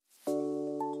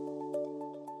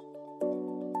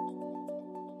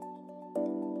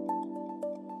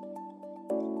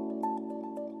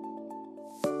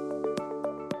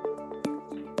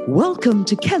Welcome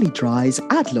to Kelly Dry's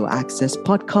Adlo Access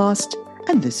podcast,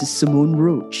 and this is Simone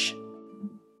Roach.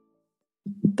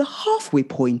 The halfway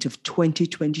point of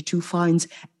 2022 finds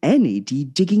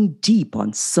NAD digging deep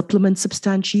on supplement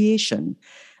substantiation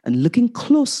and looking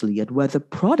closely at whether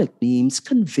product names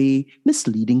convey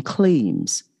misleading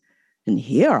claims. And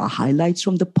here are highlights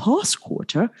from the past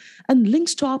quarter and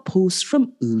links to our posts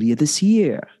from earlier this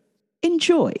year.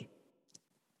 Enjoy.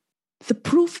 The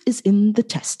proof is in the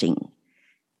testing.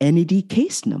 NAD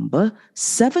case number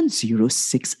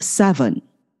 7067.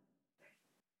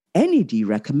 NAD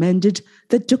recommended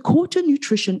that Dakota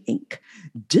Nutrition Inc.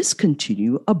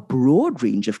 discontinue a broad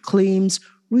range of claims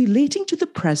relating to the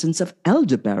presence of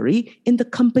elderberry in the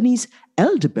company's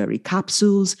elderberry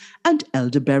capsules and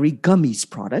elderberry gummies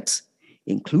products,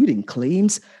 including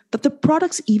claims that the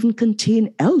products even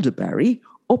contain elderberry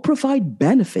or provide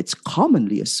benefits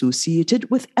commonly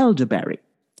associated with elderberry.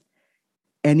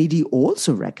 NAD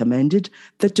also recommended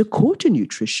that Dakota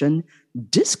Nutrition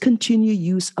discontinue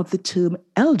use of the term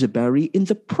elderberry in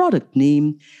the product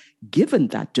name, given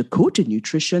that Dakota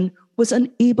Nutrition was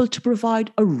unable to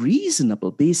provide a reasonable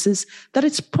basis that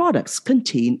its products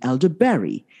contain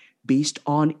elderberry based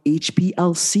on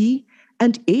HPLC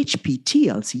and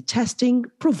HPTLC testing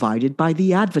provided by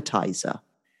the advertiser.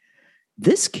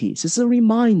 This case is a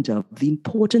reminder of the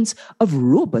importance of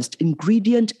robust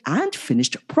ingredient and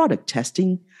finished product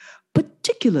testing,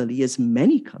 particularly as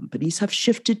many companies have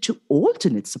shifted to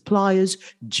alternate suppliers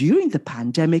during the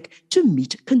pandemic to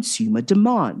meet consumer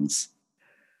demands.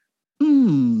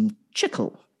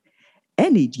 Chicle.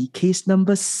 NAD case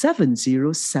number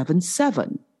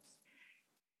 7077.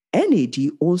 NAD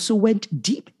also went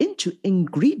deep into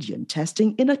ingredient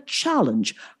testing in a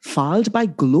challenge filed by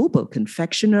global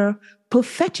confectioner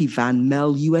Perfetti Van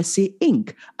Mel USA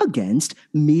Inc. against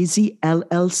Maisie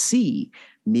LLC,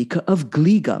 maker of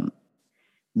Glee Gum.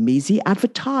 Maisie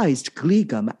advertised Glee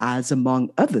Gum as, among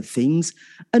other things,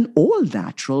 an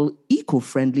all-natural,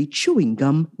 eco-friendly chewing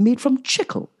gum made from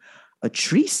chicle, a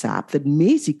tree sap that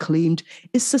Maisie claimed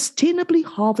is sustainably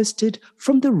harvested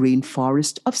from the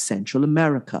rainforest of Central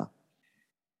America.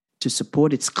 To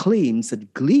support its claims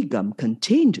that Glee Gum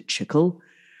contained chicle,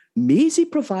 Maisie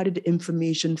provided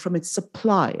information from its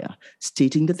supplier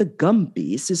stating that the gum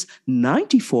base is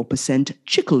 94%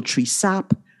 chicle tree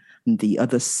sap, and the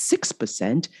other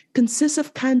 6% consists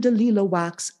of candelilla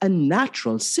wax and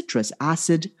natural citrus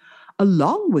acid,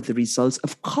 along with the results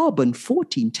of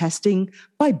carbon-14 testing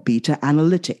by Beta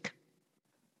Analytic.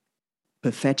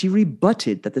 Perfetti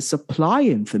rebutted that the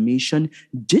supplier information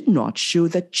did not show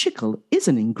that chicle is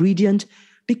an ingredient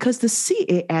because the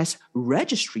CAS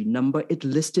registry number it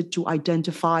listed to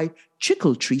identify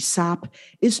chicle tree sap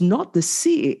is not the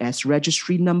CAS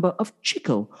registry number of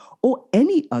chicle or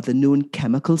any other known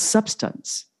chemical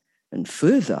substance. And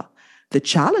further, the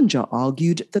challenger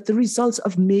argued that the results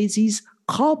of Maisie's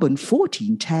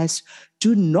carbon-14 test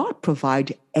do not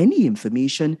provide any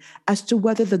information as to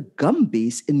whether the gum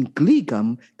base in Glee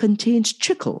Gum contains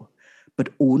chicle,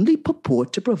 but only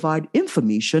purport to provide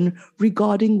information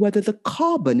regarding whether the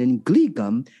carbon in Glee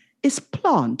Gum is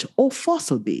plant or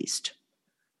fossil-based.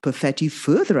 Perfetti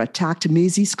further attacked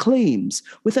Maisie's claims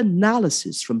with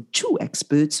analysis from two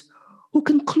experts who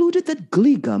concluded that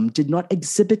Glee Gum did not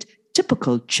exhibit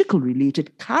typical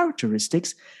chicle-related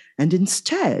characteristics, and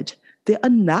instead, their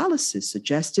analysis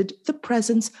suggested the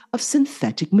presence of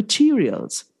synthetic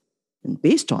materials. And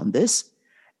based on this,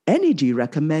 NAD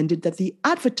recommended that the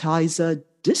advertiser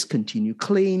discontinue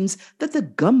claims that the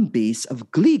gum base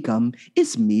of Glee Gum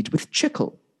is made with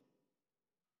chicle.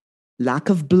 Lack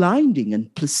of blinding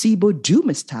and placebo doom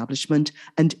establishment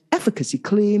and efficacy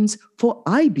claims for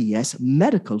IBS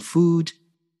medical food,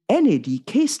 NAD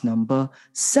case number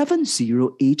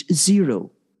 7080.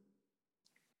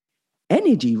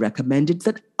 NAD recommended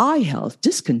that iHealth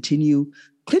discontinue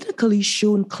clinically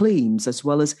shown claims as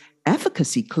well as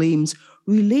efficacy claims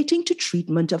relating to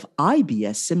treatment of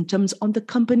IBS symptoms on the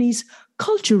company's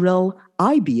Culturelle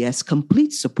IBS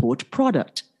Complete Support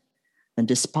product. And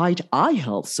despite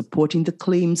iHealth supporting the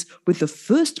claims with the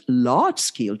first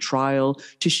large-scale trial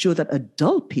to show that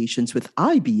adult patients with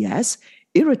IBS,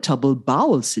 irritable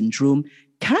bowel syndrome,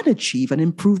 can achieve an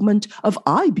improvement of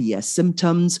IBS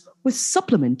symptoms with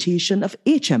supplementation of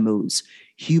HMOs,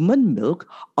 human milk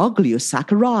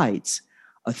oligosaccharides,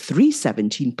 a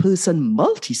 317-person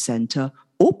multi-center,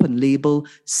 open-label,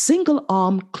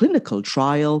 single-arm clinical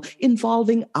trial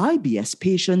involving IBS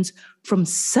patients from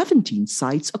 17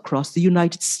 sites across the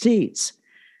United States.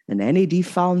 And NAD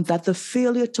found that the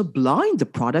failure to blind the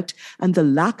product and the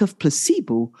lack of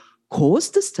placebo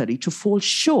caused the study to fall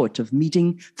short of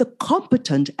meeting the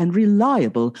competent and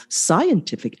reliable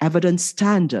scientific evidence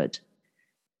standard.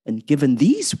 And given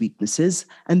these weaknesses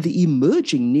and the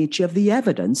emerging nature of the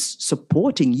evidence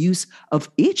supporting use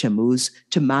of HMOs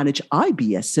to manage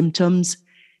IBS symptoms,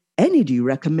 NAD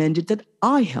recommended that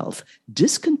eye health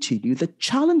discontinue the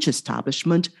challenge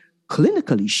establishment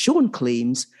clinically shown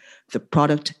claims, the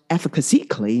product efficacy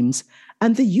claims,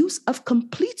 and the use of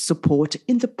complete support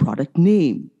in the product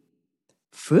name.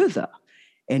 Further,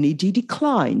 NAD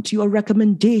declined to a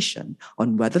recommendation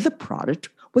on whether the product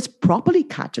was properly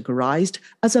categorized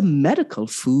as a medical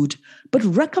food, but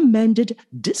recommended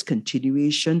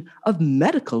discontinuation of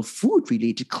medical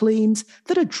food-related claims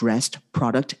that addressed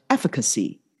product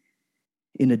efficacy.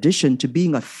 In addition to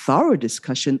being a thorough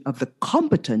discussion of the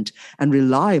competent and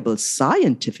reliable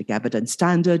scientific evidence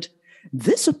standard,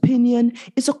 this opinion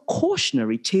is a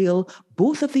cautionary tale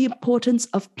both of the importance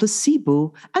of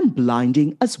placebo and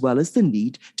blinding as well as the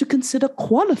need to consider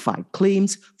qualified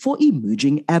claims for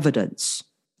emerging evidence.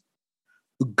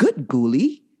 Good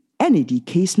Guli, NAD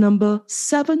case number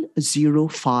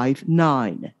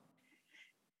 7059.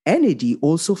 NAD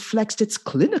also flexed its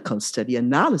clinical study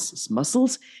analysis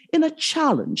muscles in a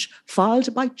challenge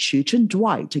filed by Church and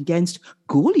Dwight against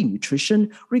Goli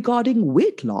Nutrition regarding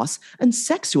weight loss and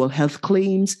sexual health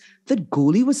claims that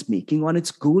Goli was making on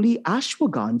its Goli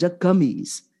ashwagandha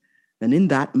gummies. And in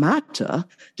that matter,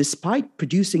 despite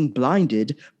producing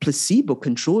blinded,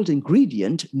 placebo-controlled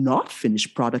ingredient, not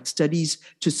finished product studies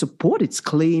to support its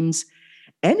claims,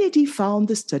 NAD found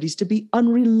the studies to be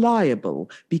unreliable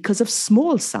because of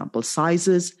small sample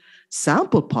sizes,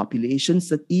 sample populations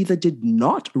that either did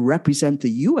not represent the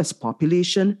US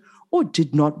population or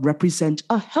did not represent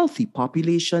a healthy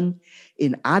population,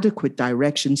 inadequate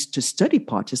directions to study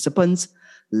participants,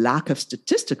 lack of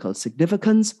statistical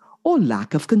significance, or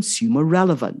lack of consumer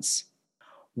relevance.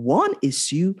 One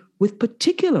issue with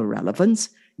particular relevance,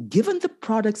 given the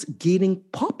products gaining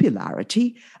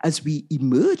popularity as we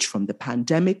emerge from the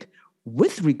pandemic,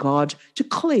 with regard to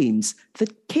claims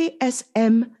that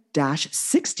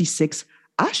KSM-66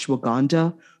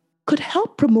 ashwagandha could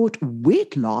help promote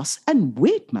weight loss and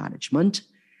weight management,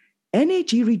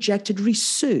 NAD rejected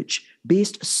research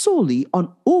based solely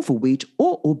on overweight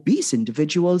or obese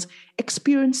individuals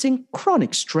experiencing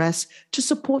chronic stress to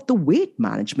support the weight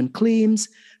management claims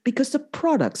because the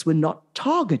products were not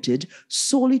targeted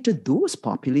solely to those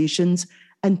populations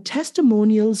and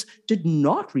testimonials did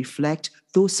not reflect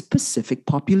those specific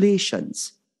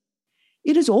populations.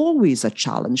 It is always a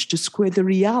challenge to square the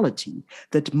reality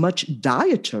that much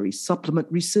dietary supplement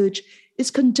research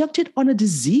is conducted on a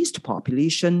diseased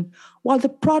population, while the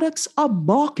products are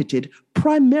marketed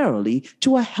primarily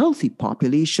to a healthy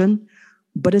population.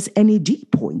 But as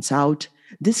NAD points out,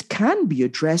 this can be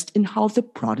addressed in how the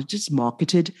product is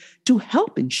marketed to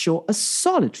help ensure a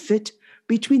solid fit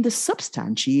between the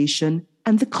substantiation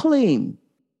and the claim.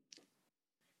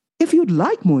 If you'd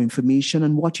like more information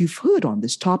on what you've heard on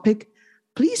this topic,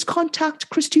 please contact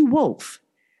Christy Wolf,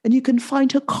 and you can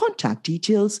find her contact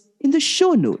details in the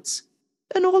show notes.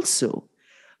 And also,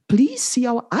 please see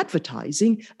our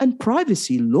advertising and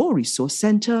privacy law resource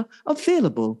center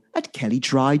available at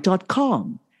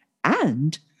kellydry.com.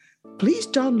 And please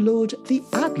download the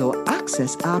AdLaw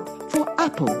Access app for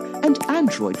Apple and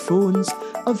Android phones,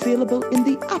 available in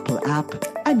the Apple app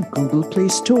and Google Play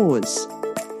stores.